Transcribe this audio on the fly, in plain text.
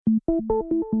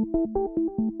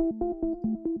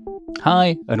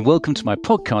Hi, and welcome to my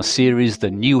podcast series,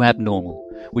 The New Abnormal,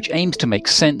 which aims to make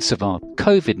sense of our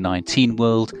COVID-19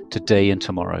 world today and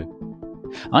tomorrow.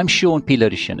 I'm Sean P.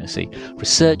 Lodishenesi,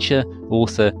 researcher,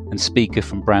 author, and speaker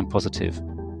from Brand Positive.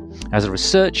 As a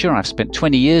researcher, I've spent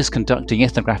 20 years conducting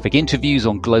ethnographic interviews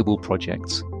on global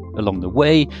projects. Along the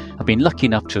way, I've been lucky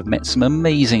enough to have met some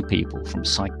amazing people, from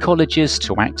psychologists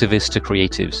to activists to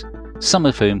creatives, some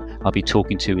of whom I'll be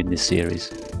talking to in this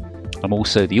series. I'm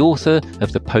also the author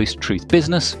of The Post-Truth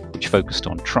Business, which focused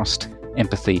on trust,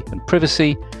 empathy, and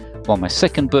privacy, while my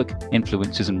second book,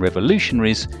 Influencers and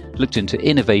Revolutionaries, looked into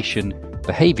innovation,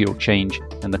 behavioural change,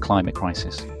 and the climate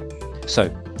crisis.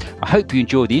 So, I hope you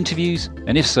enjoy the interviews,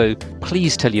 and if so,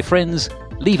 please tell your friends,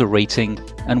 leave a rating,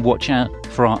 and watch out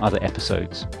for our other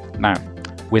episodes. Now,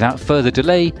 without further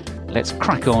delay, let's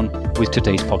crack on with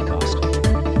today's podcast.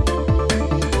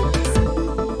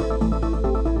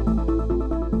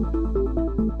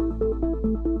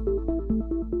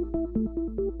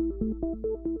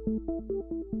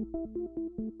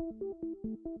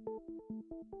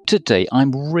 Today,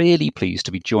 I'm really pleased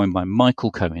to be joined by Michael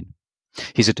Cohen.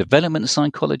 He's a development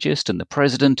psychologist and the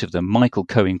president of the Michael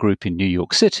Cohen Group in New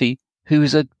York City, who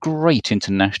has a great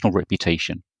international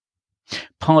reputation.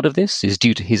 Part of this is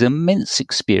due to his immense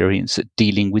experience at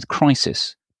dealing with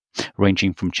crisis,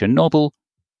 ranging from Chernobyl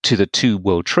to the 2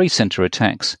 World Trade Center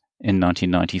attacks in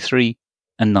 1993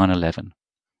 and 9/11.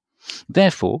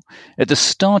 Therefore, at the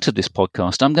start of this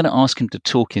podcast, I'm going to ask him to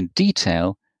talk in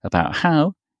detail about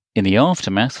how, in the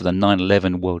aftermath of the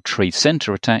 9/11 World Trade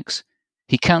Center attacks,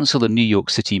 he counselled the New York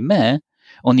City mayor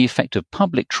on the effect of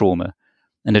public trauma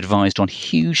and advised on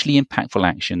hugely impactful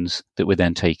actions that were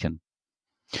then taken.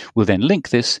 We'll then link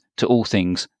this to all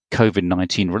things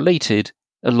COVID-19 related,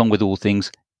 along with all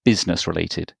things business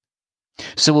related.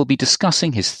 So we'll be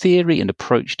discussing his theory and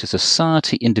approach to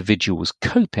society individuals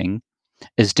coping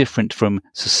as different from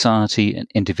society and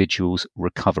individuals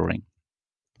recovering.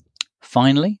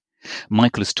 Finally,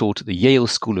 Michael has taught at the Yale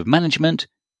School of Management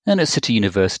and at City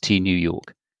University, New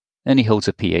York, and he holds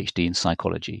a PhD in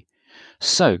psychology.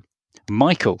 So,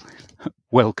 Michael,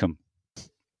 welcome.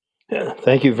 Yeah,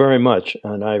 thank you very much,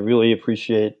 and I really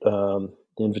appreciate the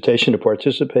invitation to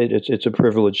participate. It's a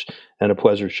privilege and a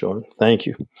pleasure, Sean. Thank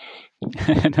you.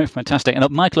 No, fantastic. And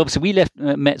Michael, obviously, we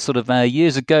met sort of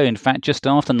years ago. In fact, just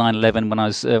after 9/11, when I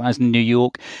was in New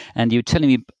York, and you were telling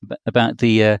me about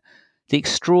the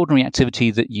extraordinary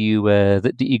activity that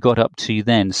you got up to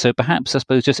then. So perhaps, I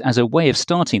suppose, just as a way of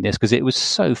starting this, because it was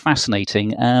so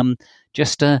fascinating,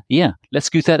 let's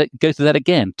go through that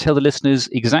again. Tell the listeners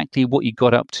exactly what you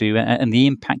got up to and the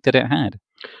impact that it had.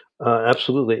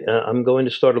 Absolutely. I'm going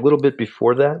to start a little bit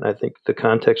before that. I think the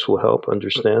context will help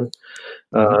understand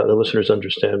the listeners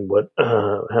understand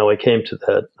how I came to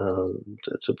that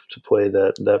to play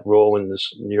that role in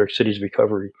this New York City's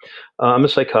recovery. I'm a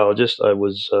psychologist. I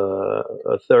was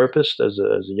a therapist as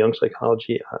a young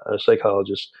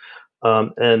psychologist,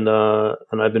 and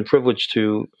I've been privileged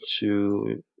to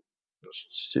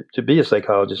be a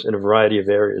psychologist in a variety of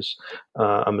areas.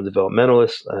 I'm a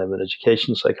developmentalist, I'm an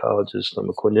education psychologist, I'm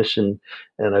a clinician,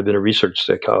 and I've been a research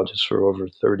psychologist for over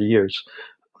 30 years.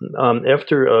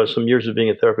 After some years of being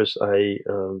a therapist, I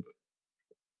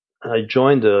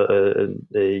joined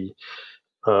a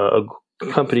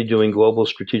company doing global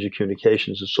strategic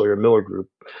communications, the Sawyer Miller Group.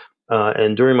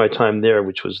 And during my time there,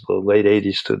 which was the late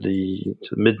 80s to the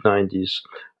mid 90s,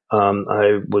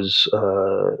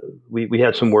 we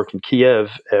had some work in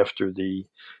Kiev after the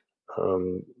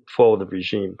fall of the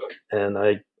regime, and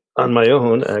I, on my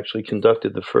own, actually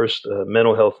conducted the first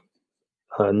mental health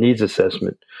needs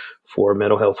assessment for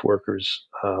mental health workers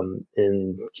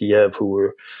in Kiev who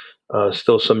were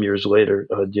still some years later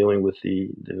dealing with the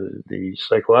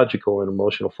psychological and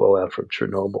emotional fallout from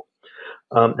Chernobyl.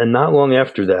 And not long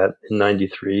after that, in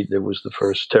 '93, there was the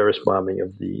first terrorist bombing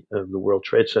of the World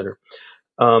Trade Center.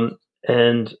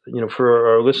 And, for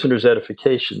our listeners'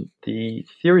 edification, the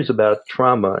theories about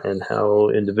trauma and how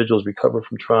individuals recover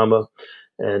from trauma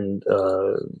and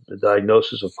the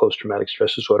diagnosis of post-traumatic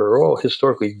stress disorder are all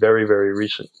historically very, very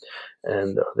recent.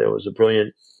 And there was a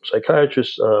brilliant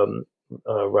psychiatrist,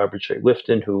 Robert J.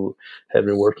 Lifton, who had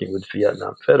been working with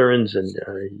Vietnam veterans, and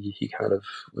he kind of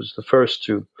was the first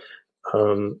to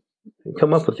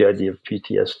come up with the idea of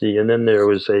PTSD. And then there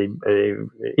was a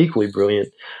equally brilliant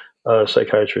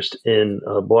psychiatrist in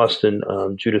Boston,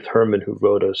 Judith Herman, who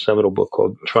wrote a seminal book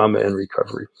called Trauma and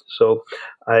Recovery. So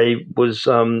I was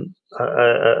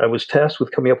tasked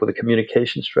with coming up with a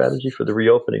communication strategy for the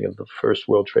reopening of the first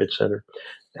World Trade Center.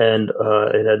 And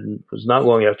it was not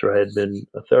long after I had been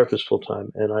a therapist full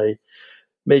time. And I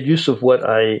made use of what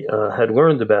I had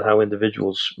learned about how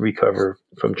individuals recover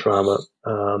from trauma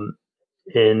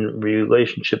in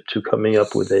relationship to coming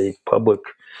up with a public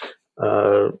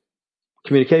uh,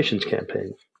 communications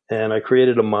campaign. And I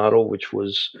created a model which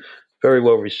was very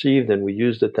well received, and we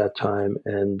used at that time.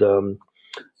 And I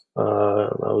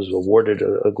was awarded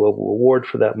a global award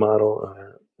for that model.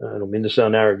 I don't mean to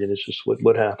sound arrogant; it's just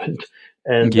what happened.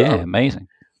 And Yeah, amazing.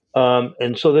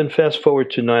 And so then fast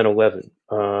forward to 9/11,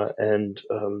 and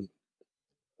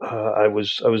I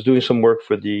was doing some work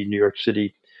for the New York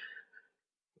City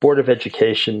Board of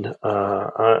Education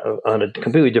on a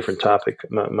completely different topic.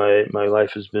 My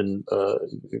life has been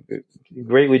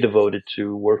greatly devoted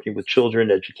to working with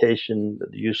children, education,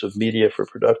 the use of media for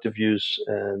productive use,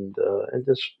 and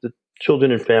just the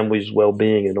children and families'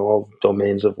 well-being in all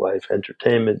domains of life,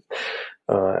 entertainment,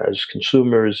 as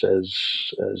consumers, as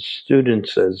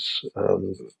students, as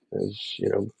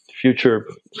future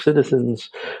citizens,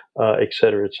 et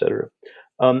cetera, et cetera.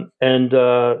 And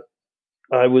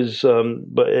I was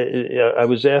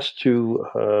asked to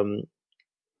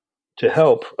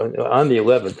help on the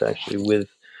 11th, actually, with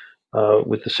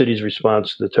the city's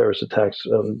response to the terrorist attacks,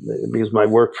 because my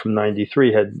work from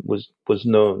 '93 was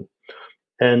known,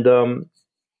 and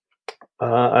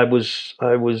I was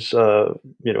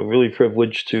really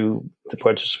privileged to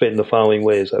participate in the following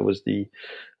ways. I was the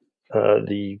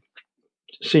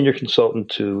senior consultant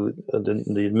to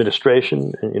the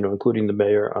administration, including the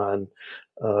mayor, on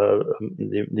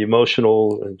the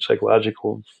emotional and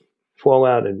psychological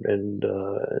fallout and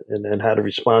how to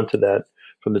respond to that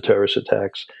from the terrorist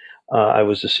attacks. I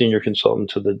was the senior consultant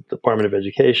to the Department of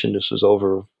Education. This was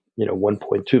over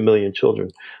 1.2 million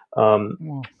children,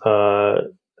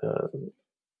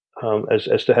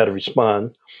 as to how to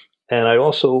respond. And I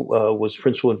also was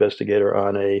principal investigator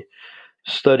on a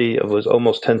study of was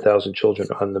almost 10,000 children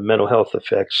on the mental health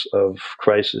effects of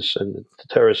crisis and the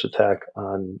terrorist attack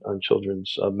on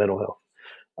children's mental health.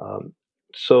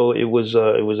 So it was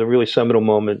a really seminal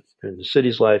moment in the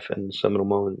city's life and a seminal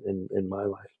moment in my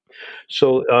life.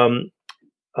 So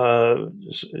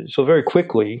so very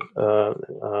quickly,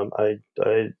 I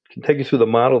can take you through the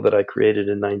model that I created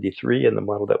in '93 and the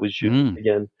model that was used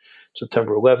again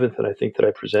September 11th, and I think that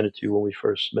I presented to you when we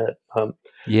first met.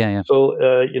 Yeah. So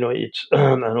it's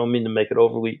I don't mean to make it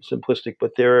overly simplistic,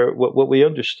 but what we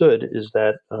understood is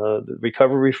that the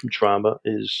recovery from trauma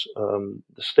is the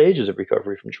stages of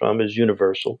recovery from trauma is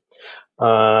universal,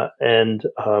 and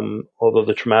although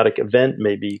the traumatic event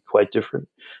may be quite different,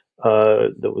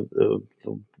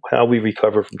 how we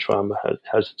recover from trauma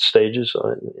has its stages.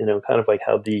 Kind of like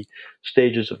how the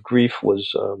stages of grief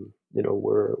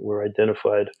were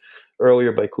identified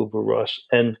earlier by Kubler-Ross,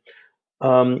 and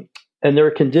there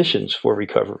are conditions for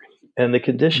recovery, and the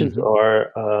conditions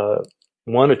are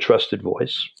one, a trusted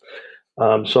voice,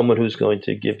 someone who's going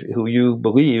to who you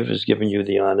believe is giving you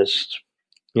the honest,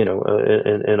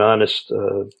 an honest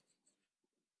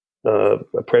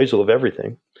appraisal of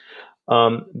everything.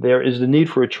 There is the need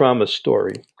for a trauma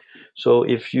story. So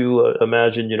if you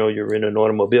imagine, you're in an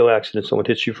automobile accident, someone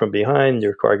hits you from behind,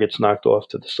 your car gets knocked off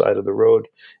to the side of the road,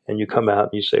 and you come out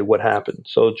and you say, what happened?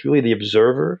 So it's really the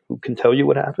observer who can tell you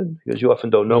what happened, because you often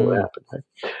don't know what happened. Right?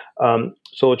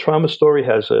 So a trauma story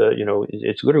has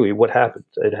it's literally what happened.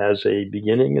 It has a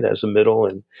beginning, it has a middle,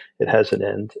 and it has an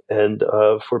end. And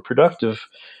for productive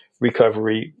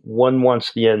recovery, one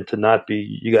wants the end to not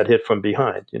be you got hit from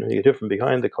behind. You get hit from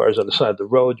behind, the car's on the side of the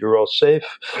road, you're all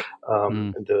safe.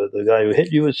 The guy who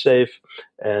hit you is safe,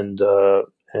 and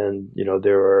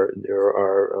there are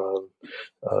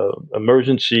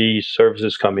emergency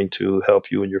services coming to help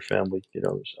you and your family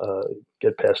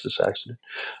get past this accident.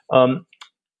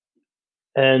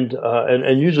 And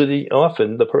usually,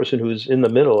 often, the person who's in the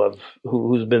middle of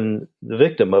who's been the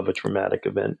victim of a traumatic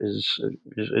event is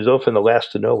often the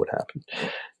last to know what happened.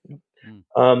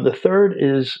 The third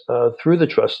is through the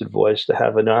trusted voice to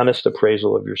have an honest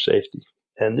appraisal of your safety,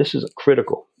 and this is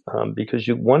critical because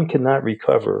one cannot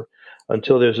recover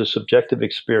until there's a subjective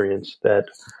experience that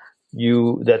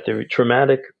the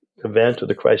traumatic event or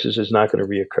the crisis is not going to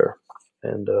reoccur,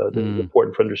 and this is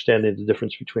important for understanding the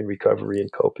difference between recovery and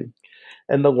coping.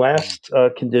 And the last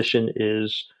condition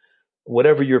is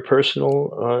whatever your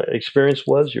personal experience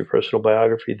was, your personal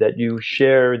biography, that you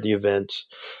share the event,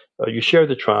 you share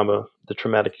the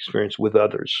traumatic experience with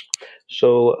others.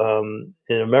 So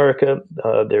in America,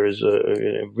 there is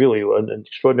really an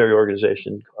extraordinary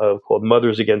organization called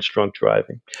Mothers Against Drunk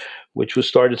Driving, which was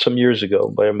started some years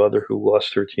ago by a mother who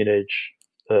lost her teenage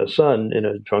son in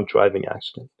a drunk driving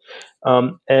accident.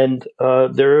 And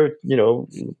there are,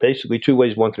 basically two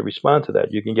ways one can respond to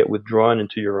that. You can get withdrawn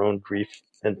into your own grief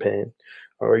and pain,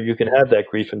 or you can have that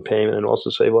grief and pain and also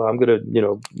say, well, I'm going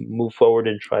to, move forward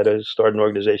and try to start an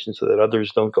organization so that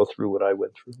others don't go through what I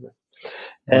went through.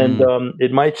 And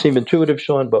it might seem intuitive,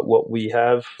 Sean, but what we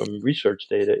have from research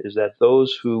data is that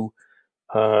those who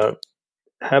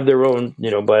have their own,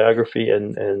 biography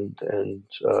and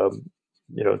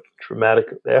traumatic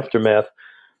aftermath,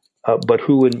 but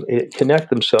who connect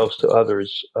themselves to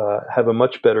others, have a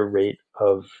much better rate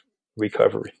of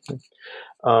recovery.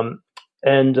 So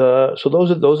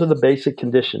those are the basic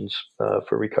conditions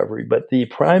for recovery. But the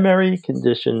primary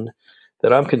condition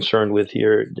that I'm concerned with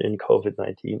here in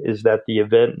COVID-19 is that the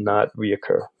event not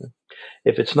reoccur.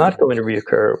 If it's not going to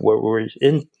reoccur, what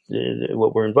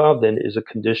we're involved in is a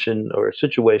condition or a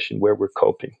situation where we're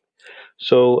coping.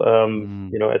 So,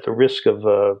 at the risk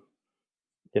of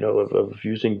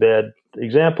using bad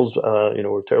examples,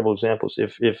 or terrible examples.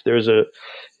 If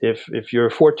you're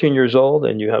 14 years old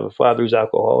and you have a father who's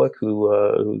alcoholic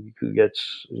who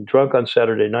gets drunk on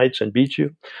Saturday nights and beats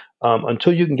you,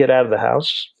 until you can get out of the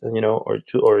house, or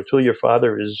until your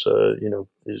father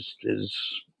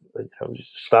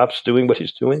stops doing what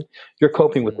he's doing, you're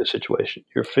coping with the situation.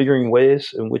 You're figuring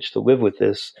ways in which to live with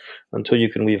this until you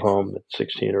can leave home at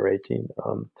 16 or 18.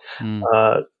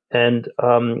 And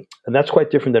that's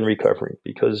quite different than recovering,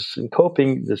 because in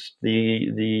coping,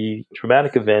 the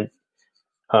traumatic event,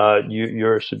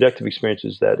 your subjective experience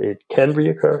is that it can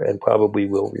reoccur and probably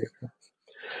will reoccur.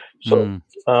 So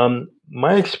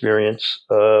my experience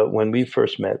when we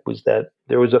first met was that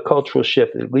there was a cultural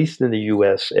shift, at least in the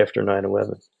U.S. after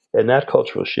 9/11. And that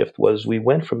cultural shift was we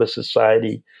went from a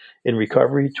society in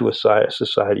recovery to a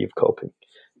society of coping,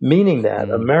 meaning that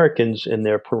Americans, in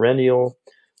their perennial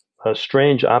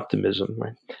strange optimism,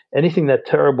 right? Anything that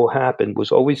terrible happened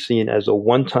was always seen as a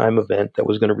one-time event that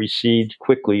was going to recede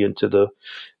quickly into the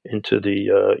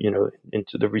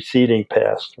receding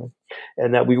past, right?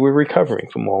 And that we were recovering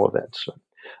from all events.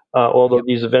 Although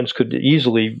these events could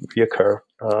easily reoccur,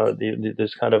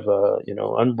 this kind of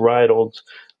unbridled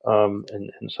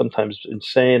and sometimes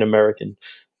insane American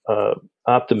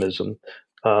optimism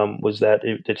was that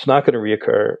it's not going to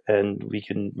reoccur and we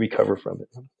can recover from it.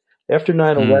 After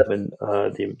 9/11,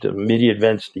 the immediate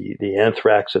events, the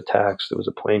anthrax attacks, there was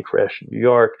a plane crash in New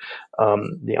York,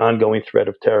 the ongoing threat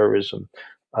of terrorism,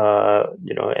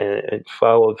 and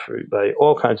followed by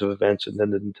all kinds of events, and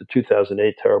then the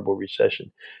 2008 terrible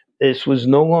recession. This was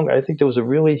no longer, I think there was a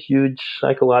really huge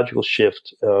psychological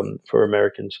shift for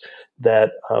Americans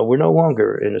that we're no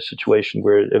longer in a situation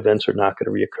where events are not going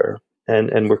to reoccur,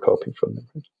 and we're coping from them.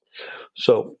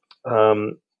 So,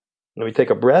 let me take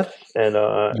a breath and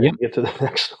get to the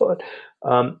next thought.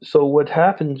 So what's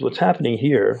happening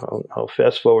here, I'll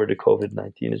fast forward to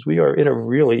COVID-19, is we are in a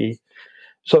really,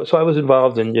 so I was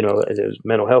involved in, there's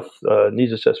mental health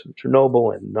needs assessment,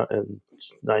 Chernobyl and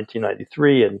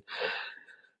 1993 and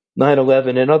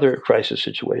 9/11 and other crisis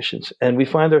situations. And we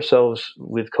find ourselves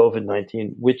with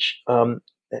COVID-19, which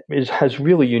has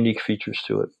really unique features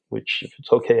to it, which, if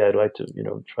it's okay, I'd like to,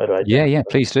 try to identify. Yeah,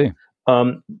 please do.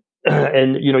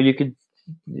 And you could,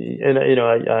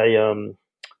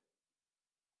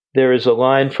 there is a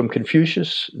line from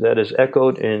Confucius that is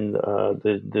echoed in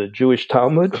the Jewish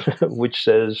Talmud, which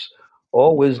says,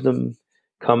 "All wisdom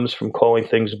comes from calling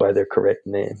things by their correct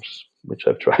names," which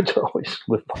I've tried to always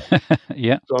live by.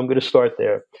 Yeah. So I'm going to start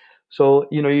there. So,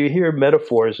 you hear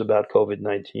metaphors about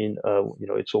COVID-19,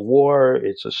 it's a war,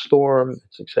 it's a storm,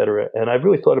 it's et cetera. And I've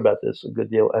really thought about this a good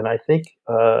deal. And I think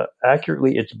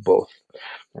accurately, it's both.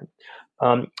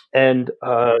 We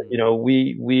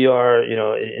are,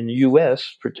 in the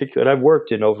U.S. particularly, and I've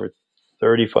worked in over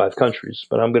 35 countries,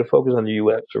 but I'm going to focus on the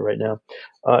U.S. for right now.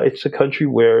 It's a country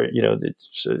where,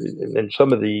 and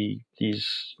some of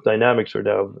these dynamics are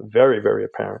now very, very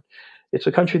apparent. It's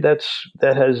a country that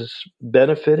has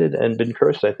benefited and been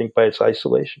cursed, I think, by its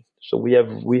isolation. So we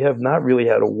have not really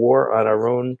had a war on our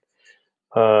own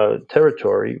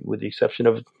territory, with the exception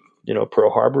of Pearl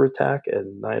Harbor attack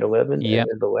and 9/11. Yep.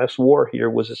 And the last war here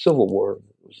was a civil war.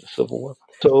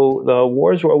 So the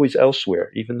wars were always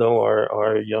elsewhere, even though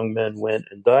our young men went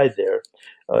and died there.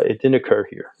 It didn't occur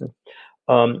here.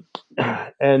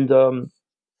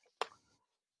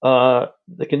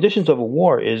 The conditions of a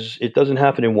war is it doesn't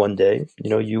happen in one day.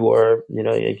 You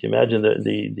can imagine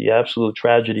the absolute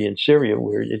tragedy in Syria,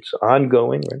 where it's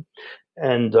ongoing, right?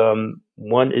 And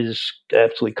one is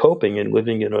absolutely coping and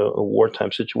living in a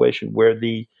wartime situation where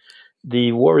the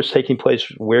war is taking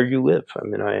place where you live. I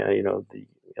mean, I've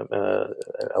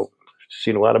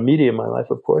seen a lot of media in my life,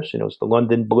 of course. It's the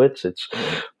London Blitz, it's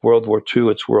World War II,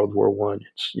 it's World War I,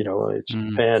 it's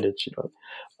Japan, it's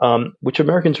which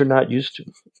Americans are not used to.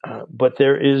 But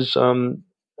there is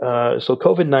so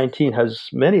COVID-19 has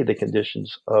many of the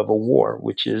conditions of a war,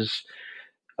 which is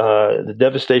the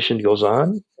devastation goes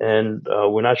on, and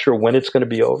we're not sure when it's going to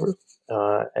be over.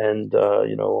 And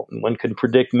one can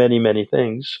predict many, many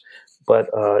things, but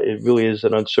it really is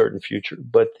an uncertain future.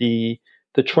 But the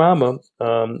trauma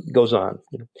goes on,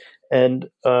 and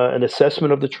an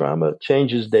assessment of the trauma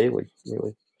changes daily,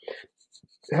 really.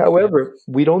 However,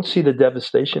 we don't see the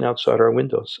devastation outside our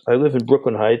windows. I live in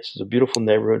Brooklyn Heights. It's a beautiful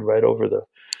neighborhood right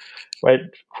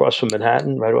across from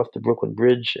Manhattan, right off the Brooklyn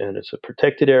Bridge, and it's a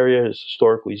protected area. It's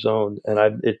historically zoned,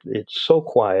 and it's so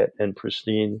quiet and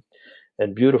pristine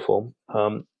and beautiful.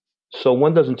 So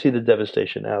one doesn't see the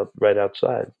devastation right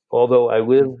outside. Although I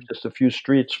live just a few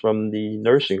streets from the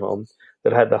nursing home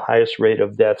that had the highest rate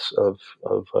of deaths of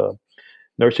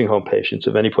nursing home patients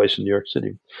of any place in New York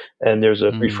City, and there's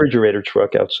a refrigerator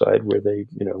truck outside where they,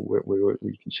 where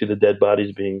you can see the dead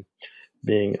bodies being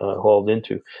hauled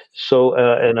into. So,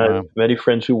 and I have many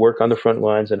friends who work on the front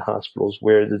lines in hospitals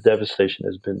where the devastation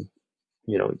has been,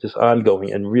 just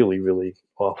ongoing and really, really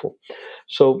awful.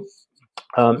 So,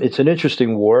 it's an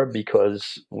interesting war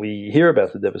because we hear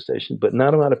about the devastation, but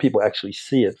not a lot of people actually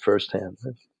see it firsthand.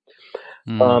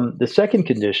 The second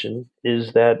condition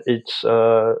is that it's,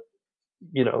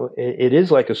 it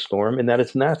is like a storm in that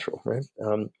it's natural, right?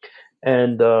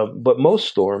 But most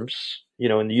storms,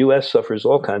 in the U.S. suffers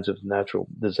all kinds of natural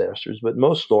disasters, but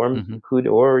most storms include,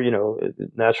 or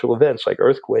natural events like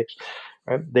earthquakes,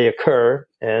 right? They occur,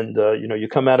 and you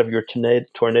come out of your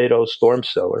tornado storm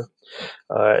cellar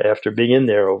after being in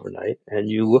there overnight, and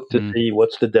you look to see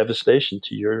what's the devastation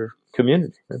to your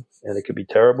community, right? And it could be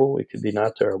terrible, it could be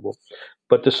not terrible,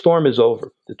 but the storm is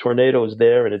over. The tornado is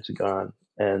there, and it's gone,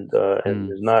 and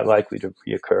is not likely to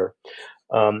reoccur.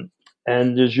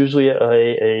 And there's usually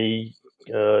an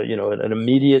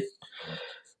immediate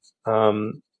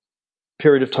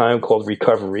period of time called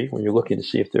recovery when you're looking to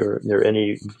see if there are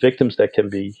any victims that can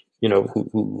be,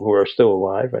 who are still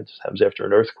alive. Right? This happens after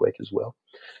an earthquake as well.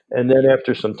 And then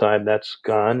after some time, that's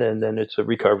gone, and then it's a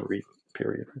recovery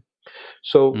period.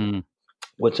 So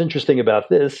what's interesting about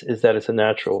this is that it's a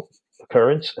natural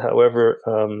occurrence. However,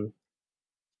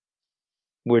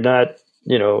 we're not,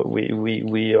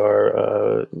 we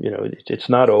are, it's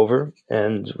not over,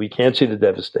 and we can't see the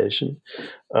devastation.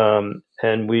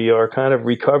 And we are kind of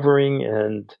recovering,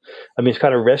 and it's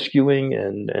kind of rescuing,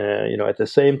 and, at the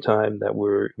same time that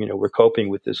we're coping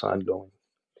with this ongoing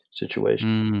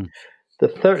situation. The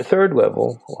third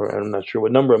level, or I'm not sure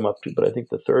what number I'm up to, but I think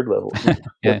the third level,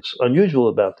 what's unusual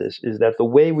about this is that the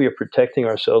way we are protecting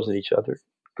ourselves and each other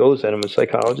goes, and I'm a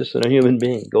psychologist and a human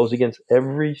being, goes against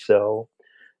every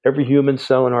human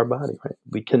cell in our body. Right?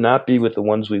 We cannot be with the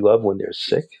ones we love when they're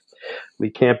sick.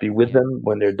 We can't be with them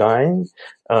when they're dying.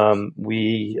 My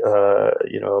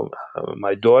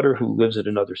daughter, who lives in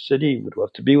another city, would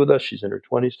love to be with us. She's in her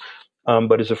 20s,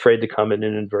 but is afraid to come and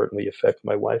inadvertently affect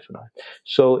my wife and I.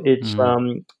 So it's,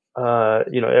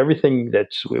 everything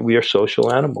we are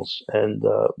social animals. And,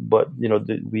 but,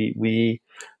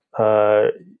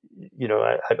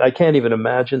 I can't even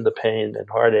imagine the pain and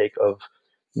heartache of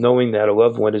knowing that a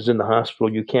loved one is in the hospital,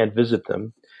 you can't visit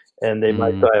them, and they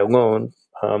might die alone,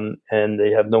 and they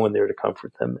have no one there to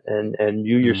comfort them, and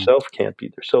you yourself can't be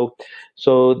there. So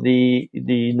the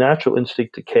natural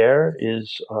instinct to care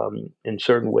is, in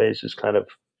certain ways, is kind of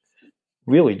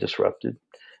really disrupted.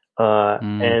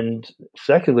 And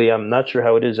secondly, I'm not sure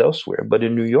how it is elsewhere, but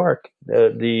in New York,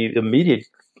 the immediate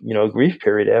grief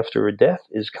period after a death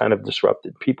is kind of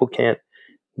disrupted. People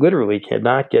literally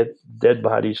cannot get dead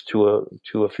bodies to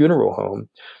a funeral home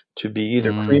to be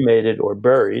either cremated or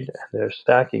buried. They're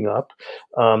stacking up,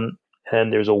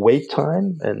 and there's a wait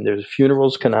time, and there's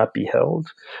funerals cannot be held.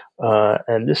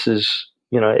 And this is,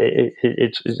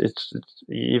 it's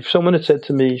if someone had said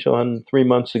to me, Sean, 3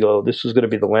 months ago, this was going to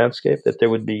be the landscape, that there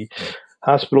would be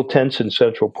hospital tents in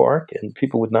Central Park, and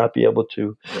people would not be able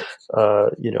to,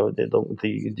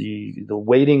 the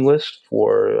waiting list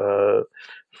for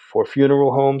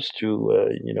funeral homes to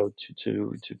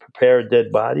prepare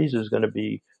dead bodies is going to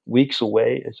be weeks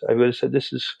away. I would have said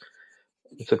it's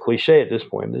a cliche at this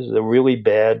point. This is a really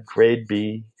bad grade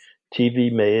B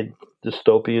TV made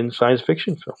dystopian science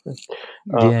fiction film.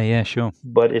 Sure.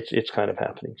 But it's kind of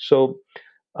happening. So,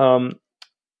 I've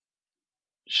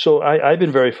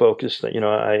been very focused.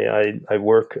 I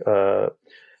work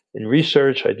in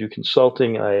research. I do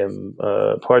consulting. I am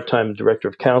a part-time director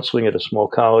of counseling at a small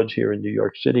college here in New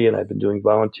York City, and I've been doing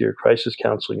volunteer crisis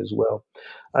counseling as well.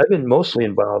 I've been mostly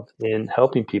involved in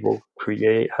helping people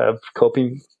have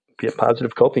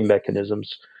positive coping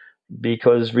mechanisms,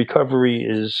 because recovery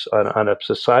is on a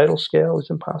societal scale is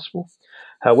impossible.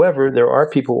 However, there are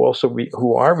people also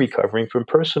who are recovering from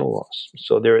personal loss.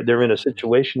 So they're in a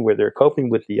situation where they're coping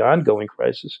with the ongoing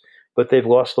crisis, but they've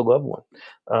lost a loved one,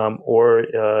 or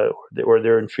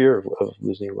they're in fear of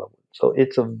losing a loved one. So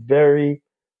it's a very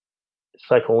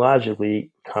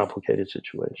psychologically complicated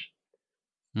situation.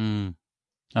 Mm.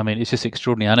 I mean, it's just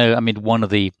extraordinary. I know. I mean, one of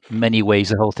the many ways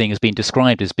the whole thing has been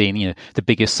described as being, the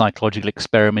biggest psychological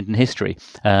experiment in history,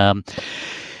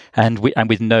 and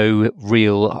with no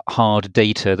real hard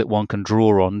data that one can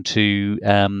draw on to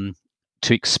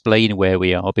explain where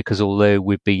we are. Because although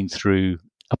we've been through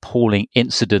appalling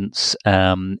incidents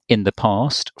in the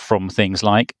past, from things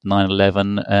like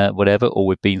 9/11, whatever, or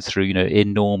we've been through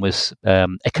enormous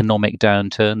economic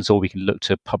downturns, or we can look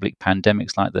to public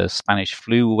pandemics like the Spanish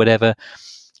flu or whatever.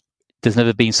 There's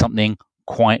never been something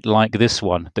quite like this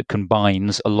one that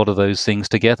combines a lot of those things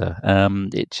together.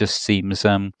 It just seems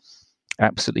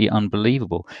absolutely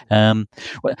unbelievable. And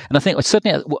I think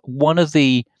certainly one of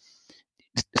the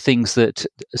things that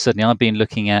certainly I've been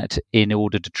looking at in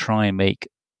order to try and make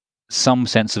some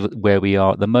sense of where we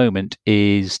are at the moment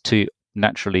is to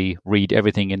naturally read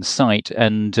everything in sight.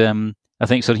 And I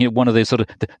think one of the sort of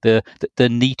the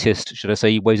neatest, should I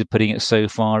say, ways of putting it so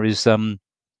far is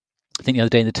I think the other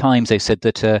day in the Times they said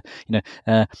that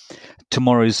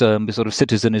tomorrow's sort of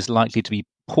citizen is likely to be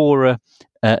poorer,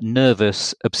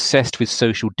 nervous, obsessed with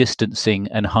social distancing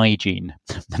and hygiene,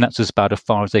 and that's just about as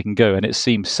far as they can go. And it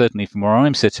seems, certainly from where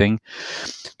I'm sitting,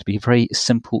 to be a very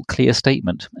simple, clear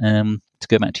statement. To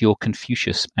go back to your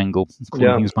Confucius angle,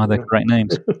 calling things by their correct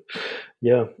names.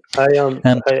 Yeah,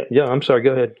 I'm sorry.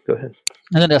 Go ahead.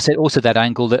 And then I said also that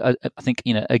angle that I think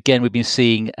again we've been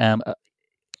seeing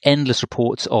endless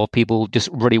reports of people just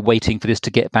really waiting for this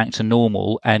to get back to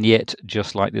normal, and yet,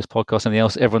 just like this podcast and everything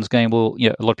else, everyone's going, well,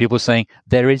 a lot of people are saying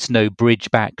there is no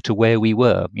bridge back to where we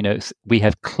were. We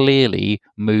have clearly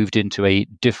moved into a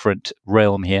different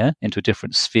realm here, into a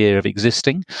different sphere of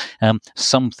existing.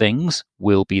 Some things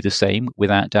will be the same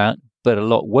without doubt, but a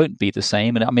lot won't be the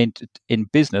same. And I mean, in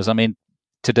business,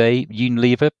 today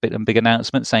Unilever, big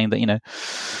announcement saying that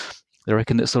they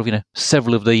reckon that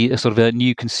several of the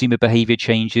new consumer behaviour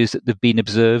changes that have been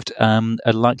observed are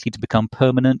likely to become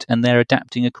permanent, and they're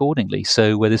adapting accordingly.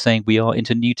 So where they're saying we are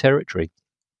into new territory.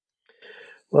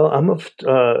 Well,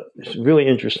 it's really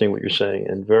interesting what you're saying,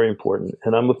 and very important.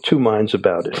 And I'm of two minds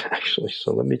about it, actually.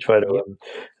 So let me try to. And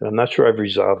I'm not sure I've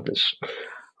resolved this.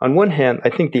 On one hand, I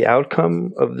think the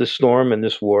outcome of this storm and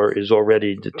this war is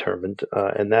already determined,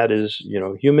 and that is,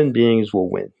 human beings will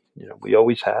win. We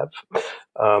always have.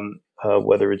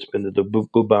 Whether it's been the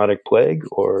bubonic plague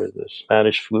or the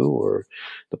Spanish flu or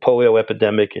the polio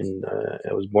epidemic.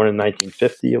 I was born in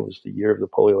 1950. It was the year of the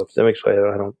polio epidemic, so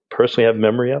I don't personally have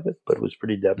memory of it, but it was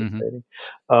pretty devastating.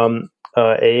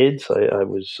 AIDS, I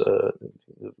was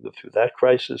through that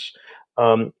crisis,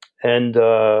 and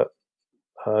all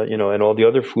the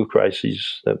other flu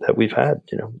crises that we've had.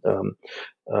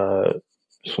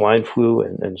 Swine flu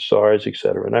and SARS,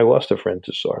 etc. And I lost a friend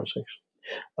to SARS, actually.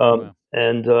 Wow.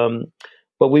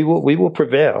 But we will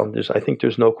prevail. I think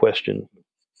there's no question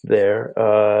there.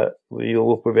 We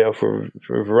will prevail for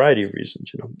a variety of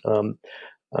reasons,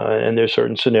 and there's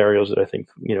certain scenarios that I think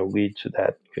lead to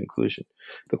that conclusion.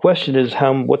 The question is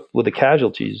what will the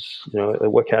casualties,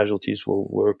 what casualties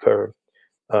will occur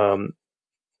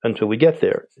until we get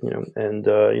there, and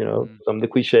some of the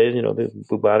cliches, the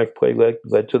bubonic plague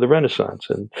led to the Renaissance,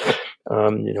 and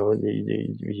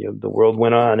the world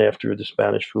went on after the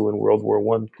Spanish flu and World War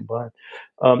I combined.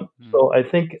 So I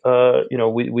think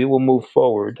we will move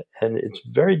forward, and it's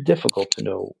very difficult to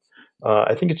know.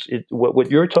 I think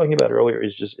what you're talking about earlier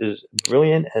is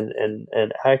brilliant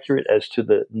and accurate as to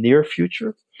the near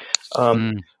future.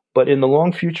 But in the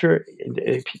long future,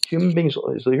 human beings.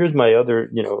 So here's my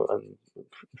other,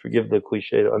 forgive the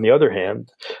cliche. On the other hand,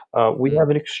 we have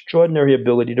an extraordinary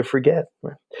ability to forget.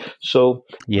 Right? So,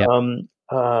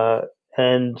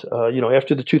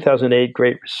 after the 2008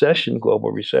 Great Recession,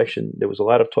 global recession, there was a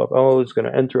lot of talk. Oh, it's going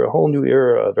to enter a whole new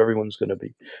era of everyone's going to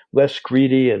be less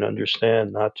greedy and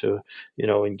understand not to,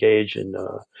 engage in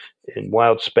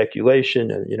wild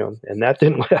speculation, and that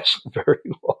didn't last very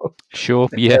long. Sure.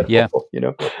 Yeah.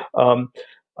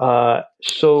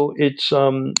 So it's.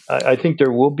 I think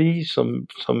there will be some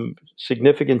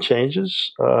significant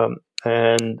changes,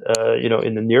 in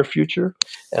the near future,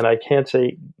 and I can't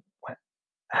say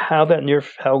how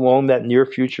long that near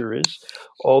future is.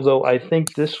 Although I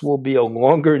think this will be a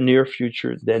longer near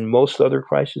future than most other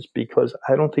crises, because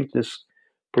I don't think this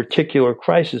particular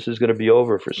crisis is going to be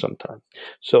over for some time.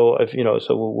 So if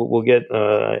so we'll get.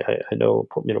 I know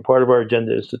part of our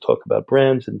agenda is to talk about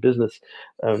brands and business,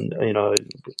 and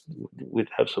we'd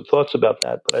have some thoughts about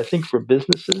that. But I think for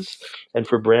businesses and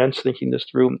for brands thinking this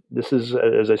through, this is,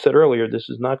 as I said earlier, this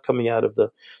is not coming out of the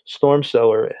storm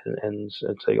cellar and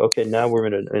saying, okay, now we're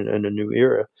in a new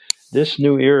era. This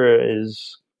new era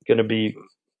is going to be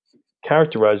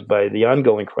characterized by the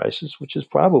ongoing crisis, which is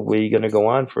probably going to go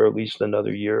on for at least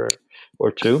another year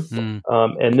or two, and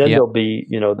then there'll be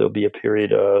a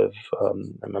period of,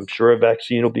 I'm sure a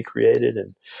vaccine will be created,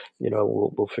 and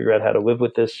we'll figure out how to live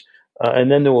with this,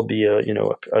 and then there will be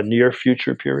a near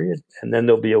future period, and then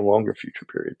there'll be a longer future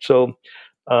period. So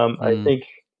I think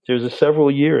there's a several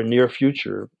year near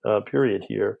future period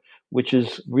here, which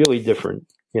is really different,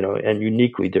 and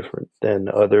uniquely different than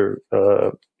other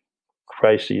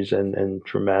crises and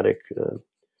traumatic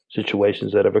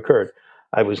situations that have occurred.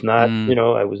 I was not,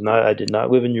 I did not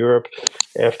live in Europe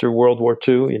after World War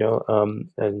II,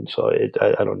 and so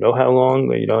I don't know how long,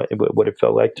 what it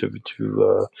felt like to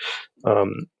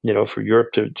for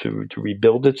Europe to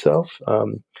rebuild itself.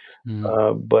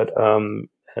 But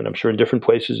and I'm sure in different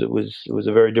places it was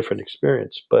a very different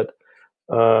experience. But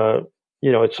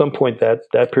at some point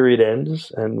that period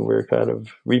ends and we're kind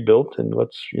of rebuilt, and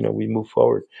we move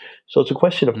forward. So it's a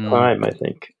question of time, I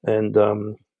think. And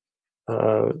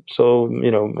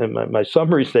and my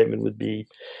summary statement would be,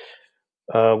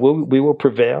 we will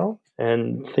prevail,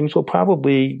 and things will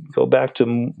probably go back to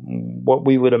what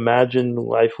we would imagine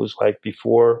life was like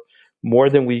before, more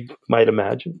than we might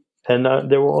imagine. And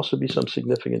there will also be some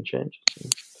significant changes.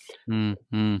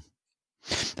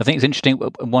 I think it's interesting.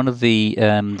 One of the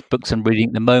books I'm reading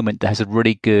at the moment that has a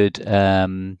really good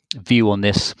view on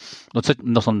this,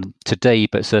 not on today,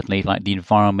 but certainly like the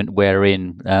environment we're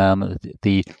in,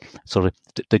 the sort of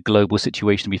the global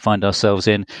situation we find ourselves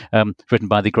in, written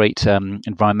by the great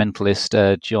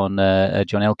environmentalist John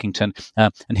Elkington,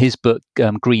 and his book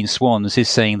Green Swans is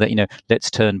saying that let's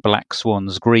turn black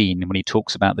swans green when he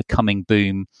talks about the coming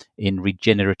boom in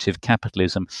regenerative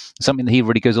capitalism. Something that he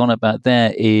really goes on about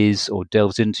there is, or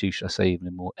delves into, should I say, in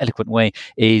a more eloquent way,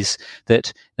 is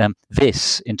that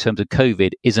this, in terms of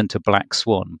COVID, isn't a black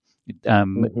swan.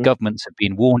 Governments have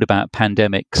been warned about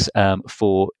pandemics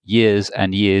for years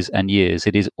and years and years.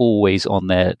 It is always on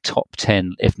their top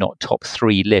 10, if not top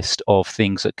 3 list of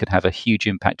things that could have a huge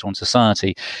impact on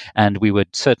society. And we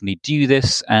would certainly do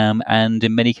this. And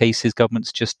in many cases,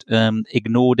 governments just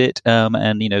ignored it.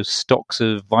 And, stocks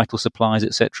of vital supplies,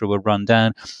 etc., were run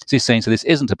down. So he's saying, so this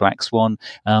isn't a black swan,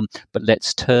 but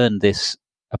let's turn this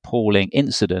appalling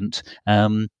incident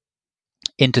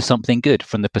into something good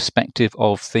from the perspective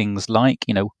of things like,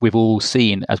 we've all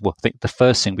seen as well. I think the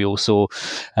first thing we all saw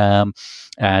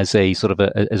as a sort of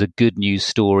as a good news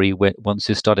story once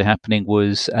this started happening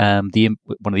was one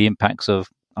of the impacts of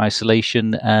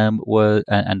isolation and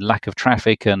lack of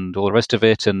traffic and all the rest of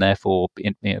it, and therefore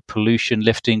pollution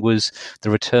lifting was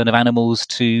the return of animals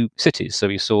to cities. So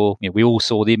we all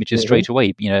saw the images straight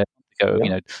away.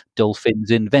 Dolphins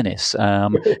in Venice,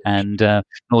 and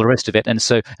all the rest of it, and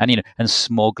so and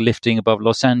smog lifting above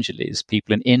Los Angeles,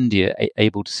 people in India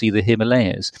able to see the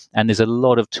Himalayas, and there's a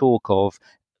lot of talk of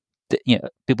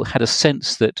people had a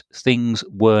sense that things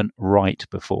weren't right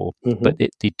before, but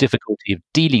the difficulty of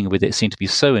dealing with it seemed to be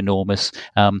so enormous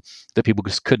that people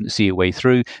just couldn't see a way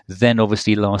through. Then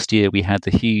obviously last year we had the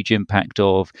huge impact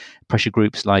of pressure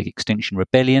groups like Extinction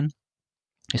Rebellion.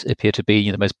 It appeared to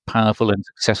be the most powerful and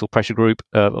successful pressure group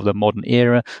of the modern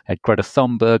era. Had Greta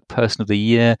Thunberg, Person of the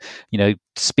Year,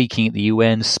 speaking at the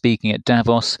UN, speaking at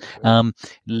Davos,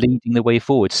 leading the way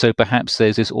forward. So perhaps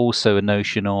there's this also a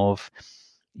notion of,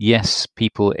 yes,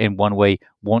 people in one way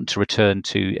want to return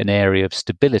to an area of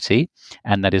stability,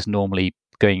 and that is normally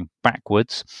going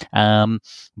backwards.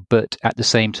 But at the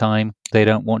same time, they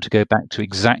don't want to go back to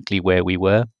exactly where we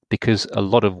were, because a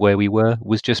lot of where we were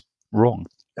was just wrong.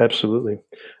 Absolutely.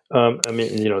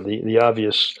 The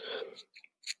obvious,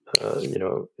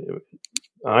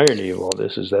 irony of all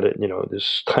this is that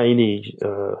this tiny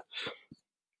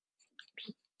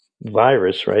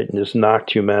virus, right, and just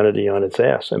knocked humanity on its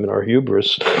ass. Our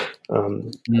hubris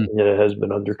has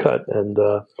been undercut,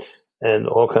 and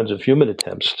all kinds of human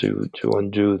attempts to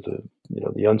undo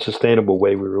the unsustainable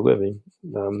way we were living.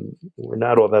 We're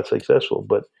not all that successful,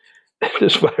 but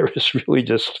this virus really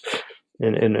just,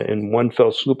 in one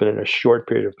fell swoop and in a short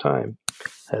period of time,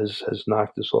 has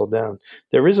knocked us all down.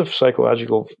 There is a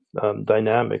psychological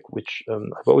dynamic which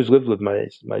I've always lived with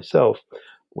myself,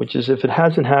 which is, if it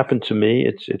hasn't happened to me,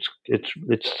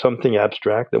 it's something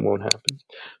abstract that won't happen.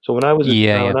 So when I was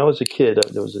a kid,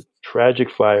 there was a tragic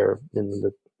fire in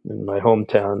the in my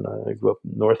hometown. I grew up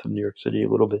north of New York City a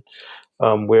little bit,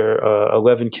 where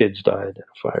 11 kids died in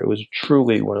a fire. It was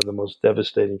truly one of the most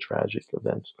devastating, tragic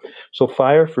events. So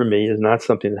fire for me is not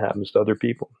something that happens to other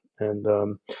people. And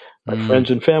my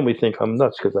friends and family think I'm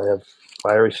nuts because I have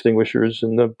fire extinguishers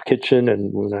in the kitchen,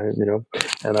 and when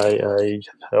I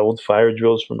held fire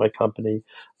drills for my company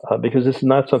because this is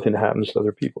not something that happens to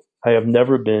other people. I have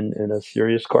never been in a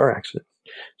serious car accident.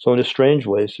 So in a strange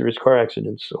way, serious car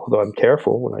accidents, although I'm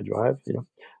careful when I drive,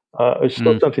 it's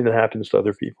still something that happens to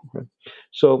other people. Right?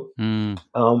 So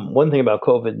one thing about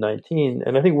COVID-19,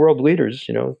 and I think world leaders,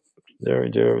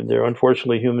 they're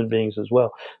unfortunately human beings as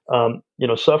well,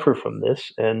 suffer from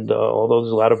this. And although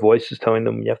there's a lot of voices telling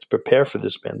them you have to prepare for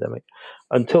this pandemic,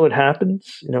 until it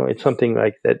happens, it's something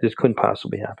like that. This couldn't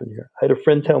possibly happen here. I had a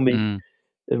friend tell me,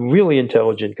 a really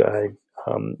intelligent guy,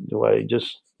 who I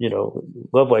just,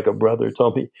 love like a brother,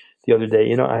 told me the other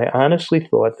day, I honestly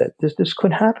thought that this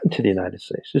could happen to the United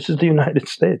States. This is the United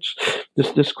States.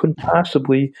 This couldn't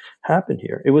possibly happen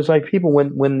here. It was like people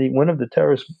when one of the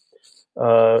terrorists,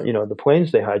 the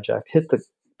planes they hijacked hit the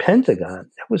Pentagon.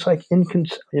 It was like I'm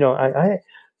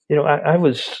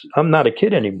not a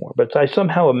kid anymore, but I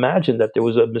somehow imagined that there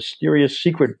was a mysterious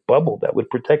secret bubble that would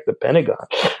protect the Pentagon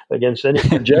against any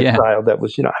projectile that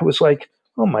was, I was like,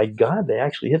 oh my God, they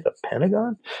actually hit the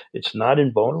Pentagon. It's not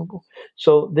invulnerable.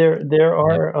 So there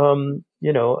are,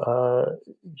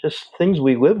 just things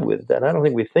we live with that I don't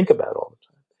think we think about all the time.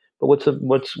 But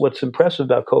what's impressive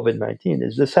about COVID-19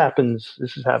 is this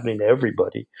is happening to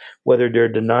everybody, whether they're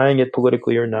denying it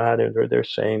politically or not, or they're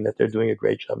saying that they're doing a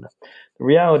great job now. The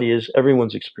reality is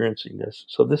everyone's experiencing this.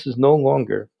 So this is no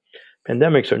longer,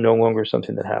 pandemics are no longer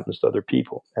something that happens to other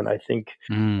people. And I think,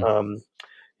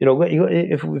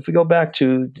 if we go back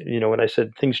to, when I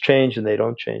said things change and they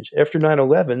don't change. After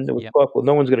 9/11, there was talk, well,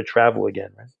 no one's going to travel again,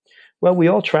 right? Well, we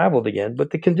all traveled again, but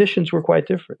the conditions were quite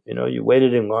different. You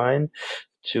waited in line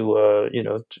to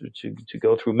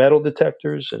go through metal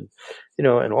detectors, and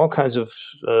and all kinds of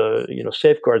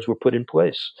safeguards were put in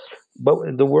place. But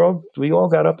in the world, we all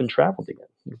got up and traveled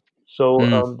again.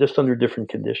 So just under different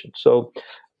conditions. So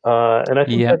and I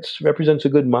think that represents a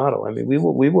good model. I mean, we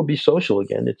will be social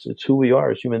again. It's who we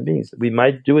are as human beings. We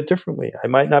might do it differently. I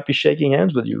might not be shaking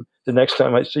hands with you the next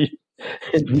time I see you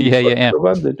in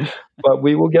London, but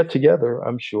we will get together,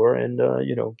 I'm sure, and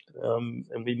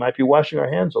and we might be washing our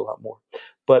hands a lot more.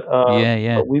 But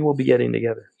we will be getting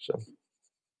together. So.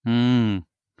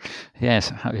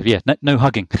 Yes, no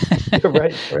hugging.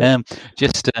 right.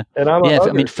 Just and I'm a hugger.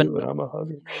 I'm a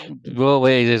hugger. Well,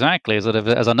 exactly. Sort of,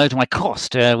 as I know to my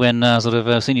cost when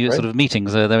seen you at sort of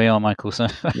meetings. There we are, Michael. So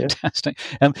fantastic.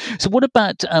 So what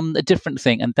about a different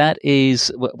thing, and that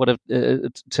is what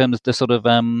in terms of the sort of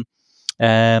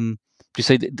you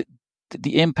say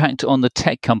the impact on the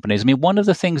tech companies. I mean, one of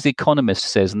the things The Economist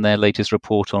says in their latest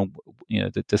report on,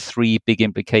 the three big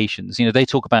implications. They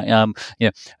talk about,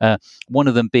 one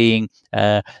of them being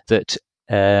that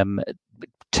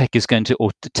tech is going to,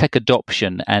 or tech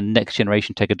adoption and next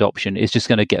generation tech adoption is just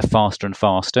going to get faster and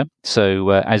faster. So,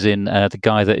 as in the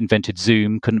guy that invented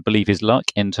Zoom couldn't believe his luck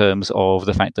in terms of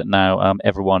the fact that now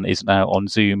everyone is now on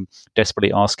Zoom,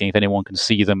 desperately asking if anyone can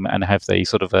see them and have they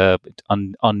sort of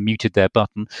unmuted their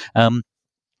button.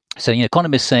 So,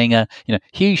 economists saying,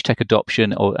 huge tech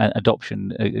adoption or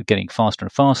adoption getting faster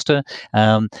and faster,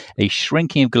 a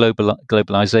shrinking of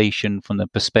globalization from the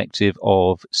perspective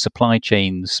of supply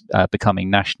chains becoming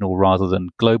national rather than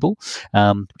global,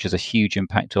 which has a huge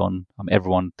impact on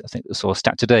everyone. I think I saw a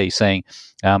stat today saying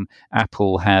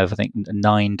Apple have, I think,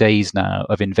 9 days now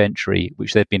of inventory,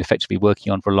 which they've been effectively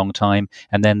working on for a long time,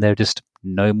 and then there are just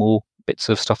no more bits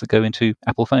of stuff that go into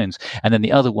Apple phones. And then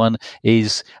the other one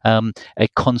is a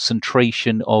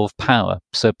concentration of power.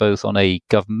 So both on a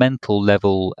governmental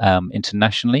level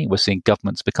internationally, we're seeing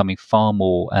governments becoming far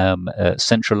more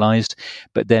centralized,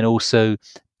 but then also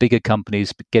bigger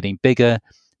companies getting bigger,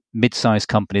 mid-sized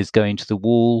companies going to the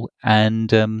wall, and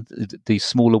the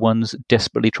smaller ones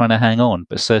desperately trying to hang on.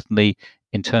 But certainly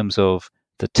in terms of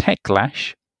the tech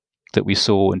lash that we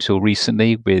saw until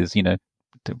recently with, we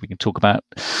can talk about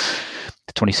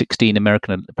the 2016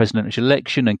 American presidential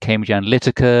election and Cambridge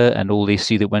Analytica and all the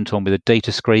issue that went on with the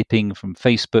data scraping from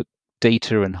Facebook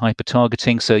data and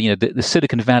hyper-targeting. So, the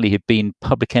Silicon Valley had been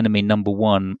public enemy number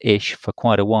one-ish for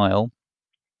quite a while.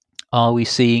 Are we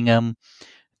seeing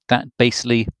that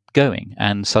basically going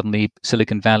and suddenly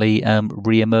Silicon Valley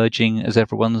re-emerging as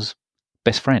everyone's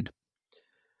best friend?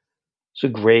 It's a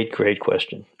great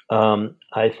question.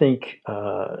 I think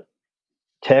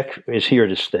tech is here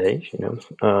to stay.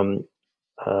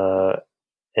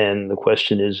 And the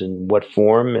question is in what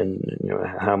form, and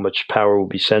how much power will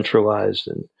be centralized,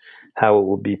 and how it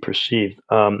will be perceived.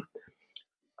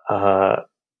 But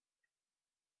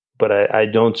I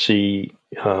don't see,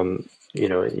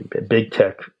 big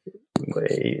tech,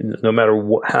 no matter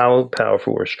how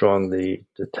powerful or strong the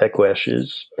tech lash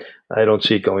is, I don't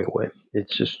see it going away.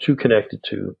 It's just too connected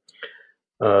to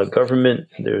government.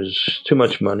 There's too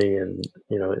much money, and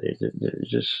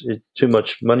it's too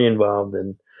much money involved,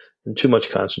 and too much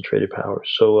concentrated power.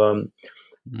 So, in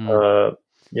the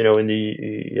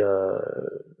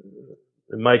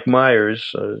Mike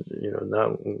Myers,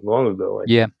 not long ago,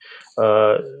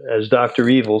 as Dr.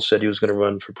 Evil said he was going to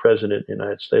run for president in the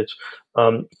United States,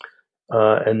 and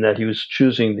that he was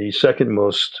choosing the second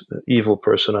most evil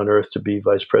person on earth to be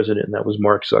vice president, and that was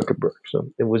Mark Zuckerberg. So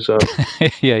it was,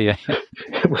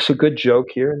 it was a good joke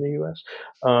here in the U.S.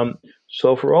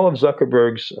 So for all of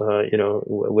Zuckerberg's,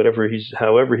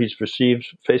 however he's perceived,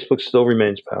 Facebook still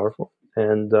remains powerful,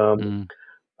 and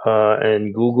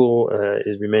Google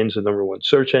remains the number one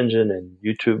search engine, and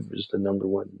YouTube is the number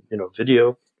one,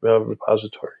 video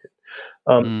repository.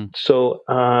 So,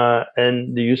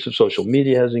 and the use of social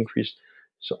media has increased.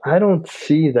 So I don't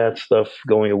see that stuff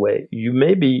going away.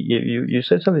 You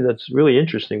said something that's really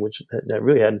interesting, which I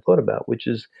really hadn't thought about, which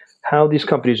is how these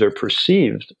companies are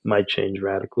perceived might change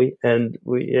radically, and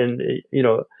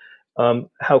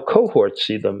how cohorts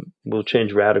see them will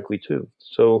change radically too.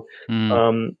 So,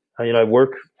 I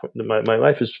work. My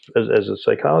life is as a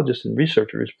psychologist and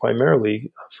researcher is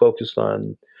primarily focused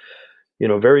on,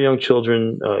 very young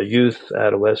children, youth,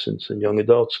 adolescents, and young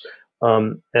adults,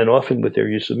 and often with their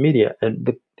use of media.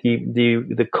 And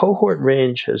the cohort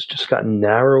range has just gotten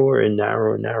narrower and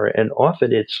narrower and narrower. And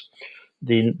often it's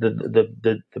the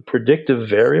predictive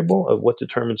variable of what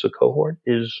determines a cohort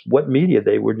is what media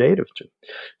they were native to.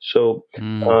 So,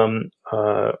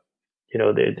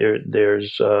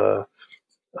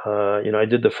 I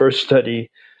did the first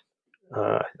study,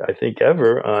 I think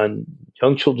ever, on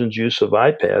young children's use of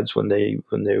iPads when they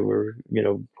were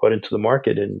brought into the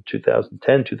market in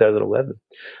 2010, 2011.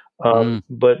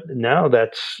 But now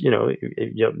that's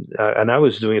and I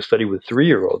was doing a study with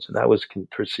 3-year-olds, and that was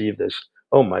perceived as,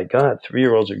 oh my God,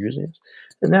 3-year-olds are using this.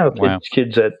 And now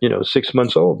kids at 6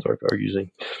 months old are using,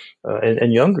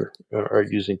 and younger are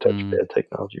using touchpad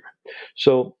technology.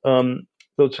 So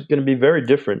it's going to be very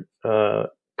different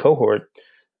cohort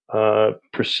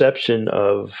perception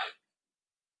of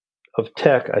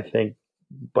tech, I think,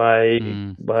 by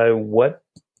what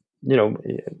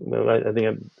I think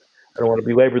I don't want to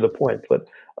belabor the point, but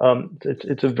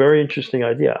it's a very interesting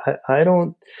idea. I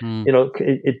don't,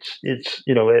 it's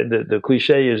the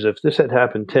cliche is, if this had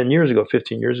happened 10 years ago,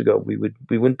 15 years ago, we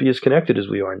wouldn't be as connected as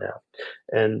we are now.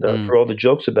 And for all the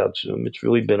jokes about Zoom, it's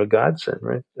really been a godsend,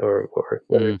 right? Or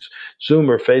whether it's Zoom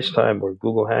or FaceTime or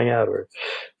Google Hangout or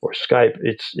Skype,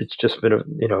 it's just been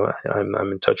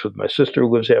I'm in touch with my sister who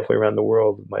lives halfway around the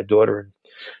world, with my daughter, and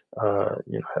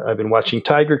I've been watching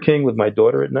Tiger King with my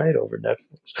daughter at night over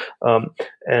Netflix.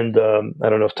 And I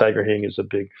don't know if Tiger King is a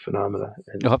big phenomenon.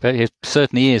 It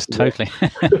certainly is, totally.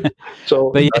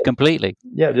 So, but completely.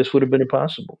 Yeah, this would have been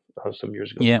impossible some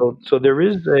years ago. Yeah. So there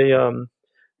is a,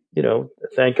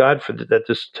 thank God for that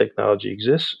this technology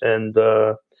exists, and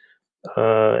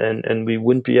we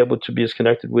wouldn't be able to be as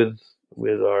connected with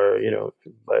our,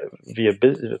 via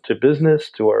business,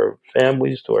 to our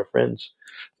families, to our friends,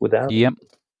 without. Yep.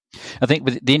 I think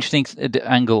with the interesting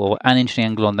angle, or an interesting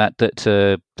angle on that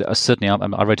certainly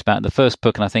I wrote about in the first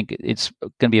book, and I think it's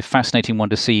going to be a fascinating one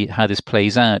to see how this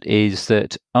plays out, is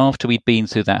that after we'd been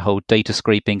through that whole data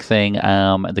scraping thing,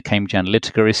 and the Cambridge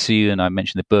Analytica issue, and I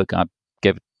mentioned the book, I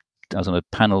was on a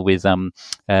panel with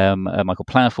Michael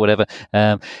Plouffe, or whatever,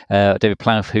 David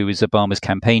Plouffe, who was Obama's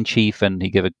campaign chief, and he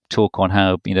gave a talk on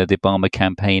how the Obama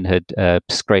campaign had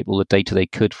scraped all the data they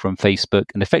could from Facebook,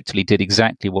 and effectively did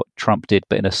exactly what Trump did,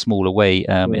 but in a smaller way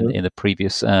in the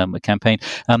previous campaign.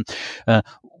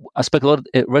 I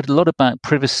read a lot about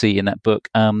privacy in that book,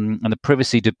 and the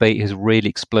privacy debate has really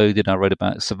exploded. I wrote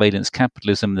about surveillance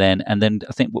capitalism then, and then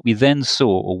I think what we then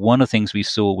saw, or one of the things we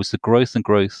saw, was the growth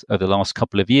over the last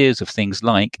couple of years of things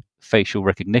like facial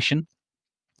recognition.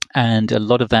 And a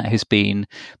lot of that has been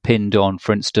pinned on,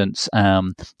 for instance,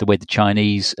 the way the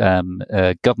Chinese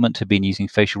government have been using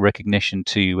facial recognition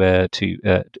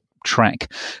to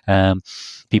track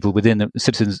people within the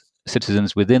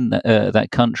citizens within that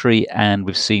country, and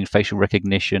we've seen facial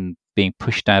recognition being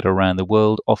pushed out around the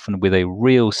world, often with a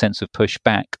real sense of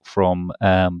pushback from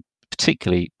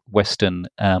particularly Western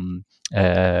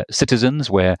citizens,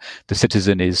 where the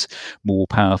citizen is more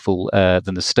powerful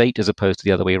than the state, as opposed to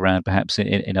the other way around, perhaps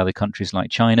in other countries like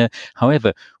China.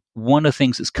 However, one of the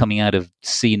things that's coming out of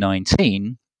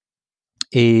C19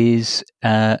 is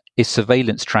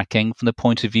surveillance tracking from the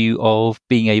point of view of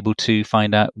being able to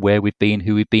find out where we've been,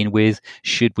 who we've been with,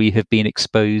 should we have been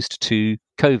exposed to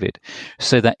COVID.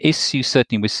 So that issue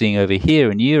certainly we're seeing over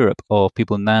here in Europe of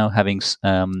people now having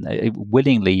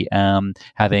willingly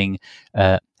having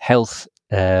health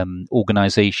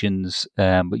organizations,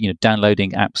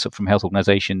 downloading apps from health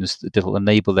organizations that will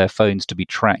enable their phones to be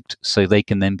tracked so they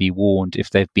can then be warned if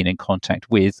they've been in contact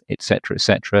with,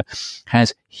 etc.,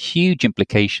 has huge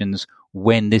implications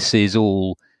when this is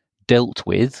all dealt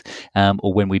with,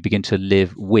 or when we begin to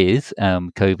live with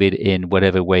COVID in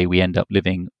whatever way we end up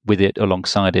living with it,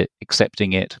 alongside it,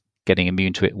 accepting it, getting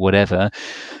immune to it, whatever.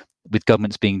 With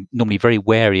governments being normally very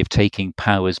wary of taking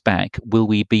powers back, will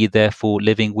we be therefore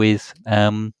living with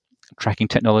tracking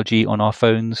technology on our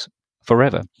phones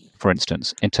forever, for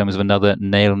instance, in terms of another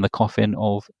nail in the coffin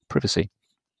of privacy?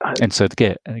 And so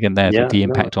again, the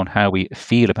impact on how we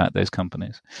feel about those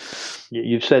companies.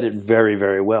 You've said it very,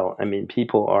 very well. I mean,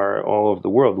 people are all over the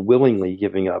world willingly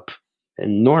giving up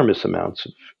enormous amounts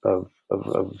of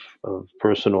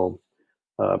personal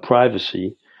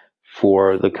privacy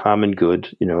for the common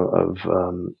good,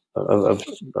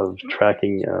 of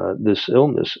tracking this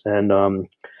illness. And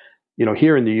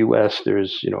here in the U.S.,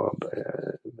 there's a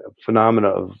phenomena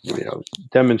of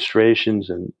demonstrations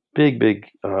and big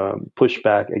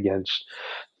pushback against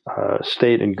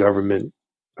state and government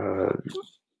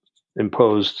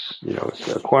imposed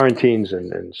quarantines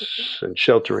and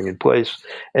sheltering in place,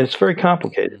 and it's very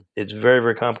complicated. It's very,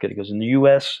 very complicated because in the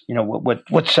U.S.,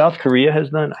 what South Korea has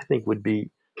done, I think, would be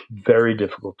very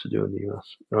difficult to do in the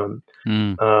U.S.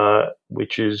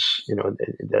 Which is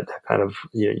that kind of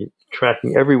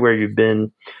tracking everywhere you've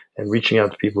been and reaching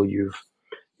out to people you've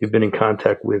been in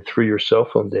contact with through your cell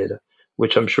phone data,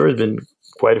 which I'm sure has been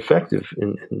quite effective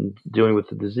in dealing with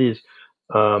the disease.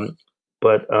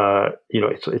 But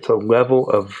it's a level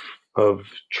of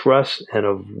trust and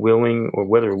of willing, or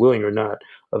whether willing or not,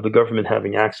 of the government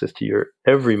having access to your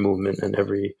every movement and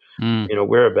every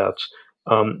whereabouts.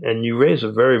 And you raise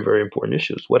a very, very important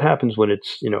issue. What happens when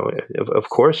it's of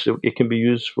course it can be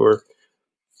used for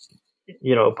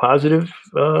positive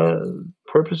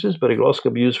purposes, but it also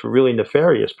can be used for really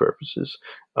nefarious purposes.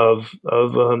 It's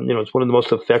one of the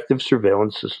most effective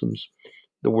surveillance systems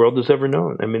the world has ever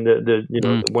known. I mean,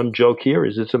 the one joke here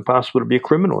is it's impossible to be a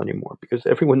criminal anymore because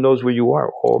everyone knows where you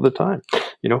are all the time.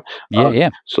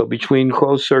 So between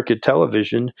closed circuit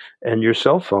television and your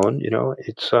cell phone,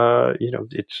 it's you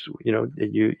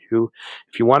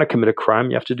if you want to commit a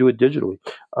crime, you have to do it digitally.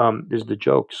 Is the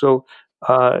joke. So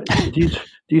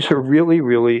these are really,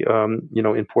 really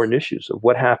important issues of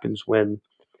what happens when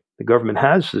the government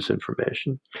has this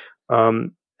information.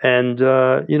 There's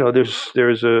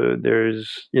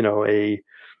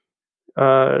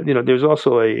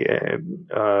also a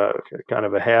kind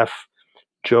of a half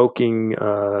joking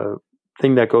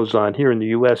thing that goes on here in the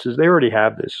U.S. is they already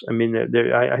have this. I mean,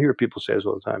 I hear people say this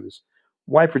all the time: is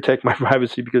why protect my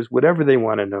privacy? Because whatever they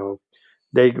want to know,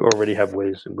 they already have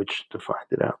ways in which to find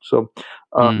it out. So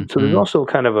there's also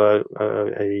kind of a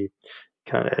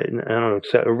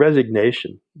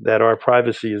resignation that our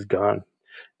privacy is gone.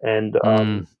 And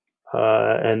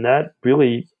that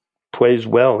really plays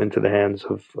well into the hands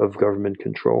of government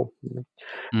control.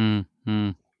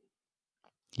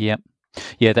 Yeah,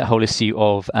 that whole issue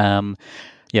of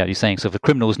you're saying sort of the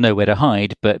criminals nowhere to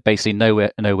hide, but basically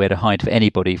nowhere to hide for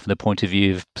anybody from the point of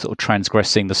view of sort of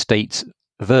transgressing the state's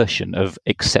version of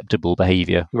acceptable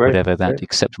behavior, whatever that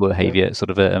acceptable behavior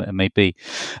sort of may be.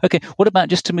 Okay, what about,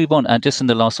 just to move on, just in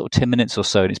the last sort of 10 minutes or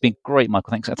so, and it's been great,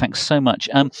 Michael, thanks so much.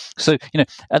 So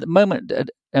at the moment,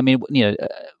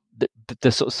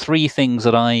 the sort of three things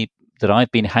that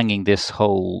I've been hanging this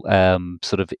whole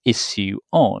sort of issue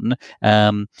on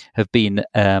have been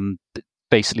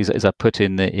basically, as I put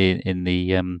in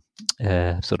the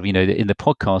sort of in the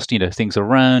podcast, things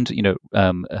around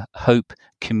hope,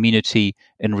 community,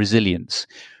 and resilience.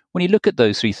 When you look at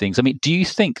those three things, I mean, do you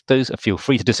think those? Feel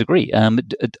free to disagree.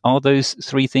 Are those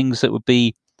three things that would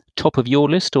be top of your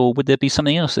list, or would there be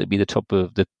something else that would be the top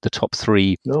of the top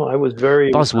three? No, I was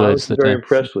very buzzwords. Very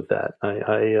impressed with that.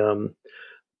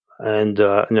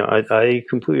 I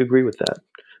completely agree with that.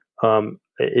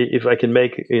 If I can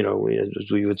make,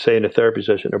 as we would say in a therapy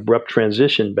session, abrupt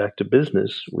transition back to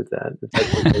business with that, if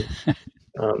that's okay.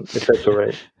 If that's all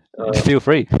right. Feel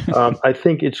free. I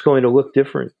think it's going to look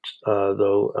different,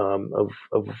 though,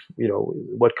 of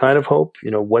what kind of hope,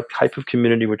 what type of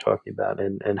community we're talking about,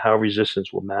 and how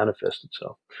resistance will manifest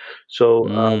itself.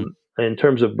 So in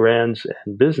terms of brands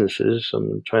and businesses,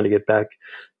 I'm trying to get back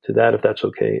to that if that's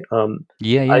okay.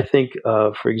 I think,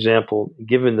 for example,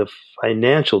 given the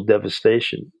financial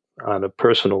devastation on a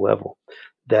personal level,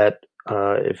 that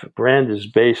if a brand's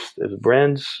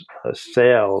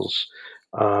sales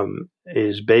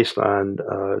is based on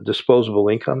disposable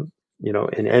income,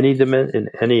 in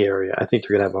any area, I think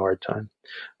they're going to have a hard time.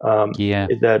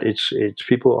 That it's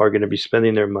people are going to be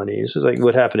spending their money. This is like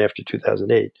what happened after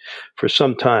 2008. For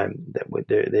some time, that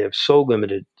they have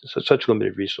such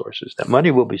limited resources that money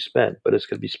will be spent, but it's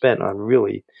going to be spent on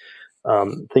really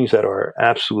things that are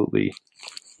absolutely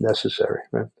necessary.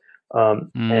 Right?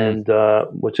 And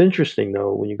what's interesting,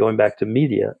 though, when you're going back to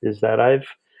media, is that I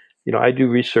do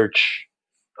research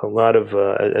a lot of,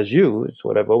 it's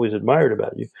what I've always admired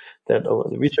about you, that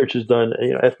the research is done,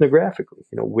 ethnographically,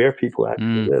 where people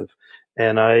actually live.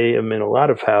 And I am in a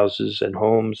lot of houses and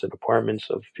homes and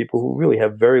apartments of people who really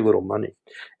have very little money.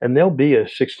 And there'll be a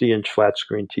 60-inch flat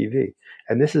screen TV.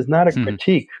 And this is not a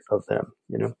critique of them,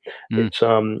 It's,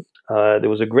 there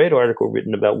was a great article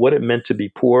written about what it meant to be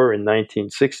poor in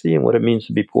 1960 and what it means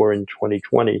to be poor in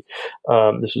 2020.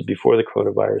 This was before the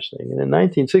coronavirus thing. And in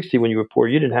 1960, when you were poor,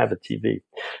 you didn't have a TV,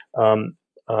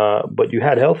 but you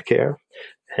had health care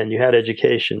and you had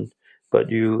education, but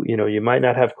you might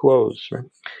not have clothes. Right?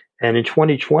 And in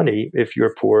 2020, if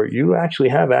you're poor, you actually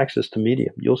have access to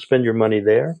media. You'll spend your money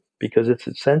there because it's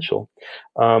essential,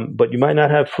 but you might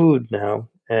not have food now.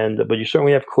 But you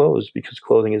certainly have clothes because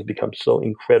clothing has become so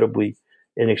incredibly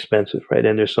inexpensive, right?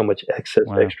 And there's so much excess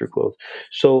extra clothes.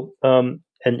 So, and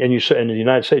in the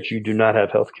United States, you do not have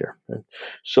health care. Right?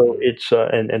 So it's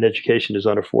and education is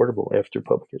unaffordable after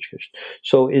public education.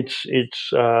 So it's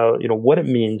what it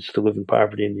means to live in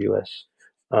poverty in the U.S.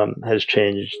 Has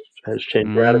changed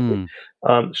radically.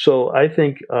 So I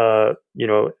think that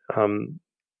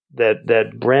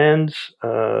brands.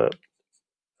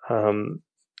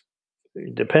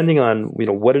 Depending on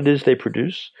what it is they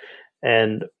produce,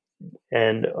 and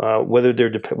whether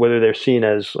they're seen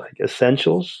as like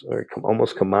essentials or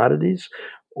almost commodities,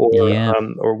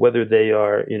 or whether they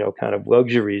are kind of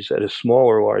luxuries at a small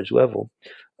or large level,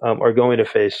 are going to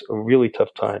face a really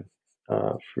tough time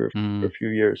for a few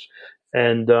years,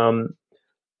 and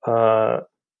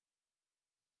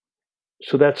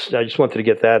so I just wanted to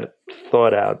get that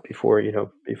thought out before we.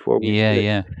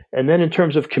 And then in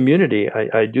terms of community,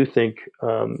 I do think,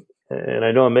 and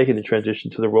I know I'm making the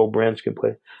transition to the role brands can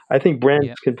play. I think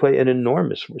brands can play an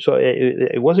enormous. So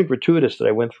it wasn't gratuitous that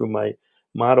I went through my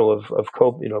model of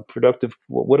productive.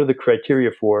 What are the criteria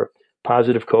for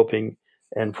positive coping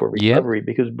and for recovery?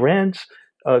 Because brands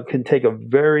can take a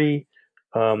very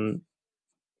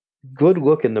good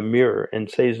look in the mirror and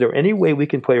say, is there any way we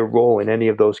can play a role in any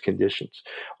of those conditions?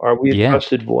 Are we a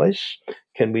trusted voice?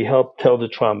 Can we help tell the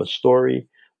trauma story?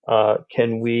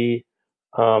 Can we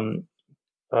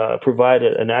provide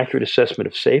an accurate assessment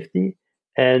of safety?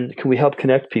 And can we help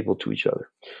connect people to each other?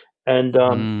 And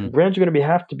brands are going to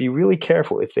have to be really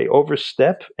careful if they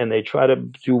overstep and they try to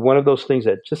do one of those things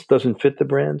that just doesn't fit the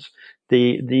brands.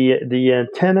 The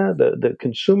antenna, the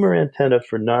consumer antenna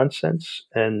for nonsense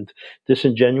and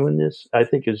disingenuousness, I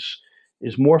think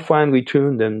is more finely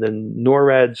tuned than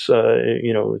NORAD's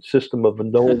system of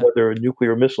knowing whether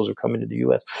nuclear missiles are coming to the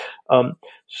U.S.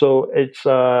 So it's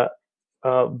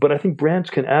but I think brands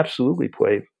can absolutely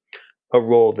play a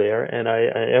role there. And I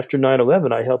after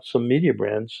 9/11, I helped some media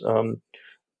brands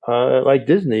like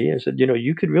Disney and said,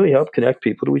 you could really help connect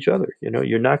people to each other.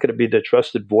 You're not going to be the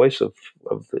trusted voice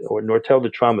nor tell the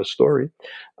trauma story,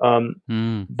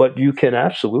 but you can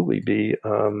absolutely be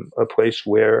a place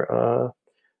where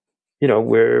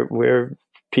where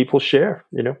people share,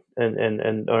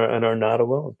 and are not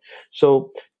alone.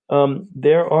 So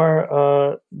there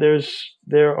are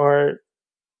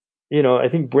I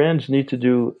think brands need to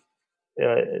do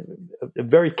a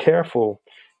very careful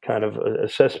kind of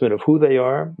assessment of who they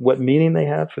are, what meaning they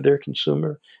have for their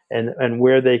consumer, and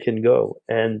where they can go,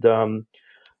 and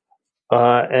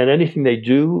anything they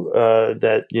do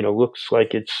that looks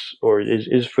like it's or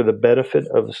is for the benefit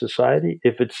of the society.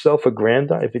 If it's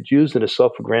if it's used in a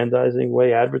self-aggrandizing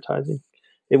way, advertising,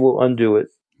 it will undo it.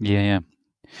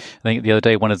 I think the other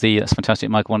day, that's fantastic,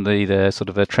 Michael, one of the sort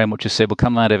of trend watchers said, we'll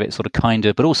come out of it sort of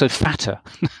kinder, but also fatter.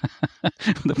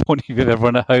 From the point of view of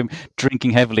everyone at home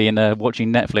drinking heavily and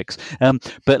watching Netflix.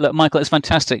 But look, Michael, it's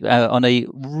fantastic on a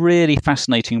really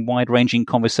fascinating, wide-ranging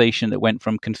conversation that went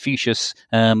from Confucius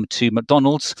to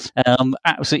McDonald's.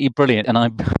 Absolutely brilliant. And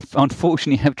I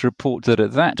unfortunately have to report that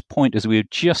at that point, as we were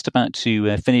just about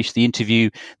to finish the interview,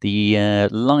 the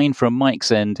line from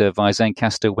Mike's end via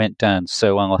Zencaster went down.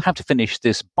 So I'll have to finish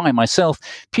this this by myself,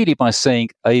 purely by saying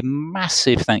a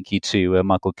massive thank you to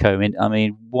Michael Cohen. I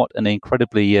mean, what an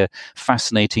incredibly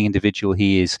fascinating individual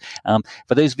he is.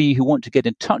 For those of you who want to get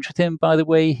in touch with him, by the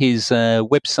way, his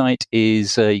website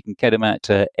is, you can get him at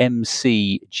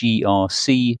mcgrc.com.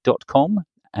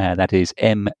 That is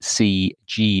mcgrc.com.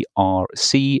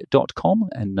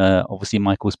 And obviously,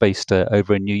 Michael's based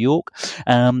over in New York.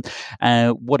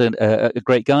 What a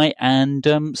great guy. And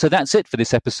so that's it for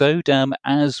this episode.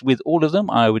 As with all of them,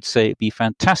 I would say it'd be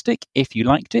fantastic if you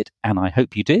liked it. And I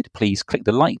hope you did. Please click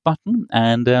the like button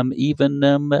and even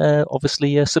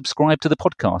obviously subscribe to the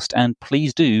podcast. And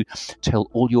please do tell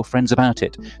all your friends about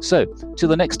it. So till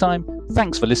the next time,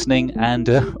 thanks for listening and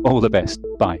all the best.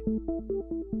 Bye.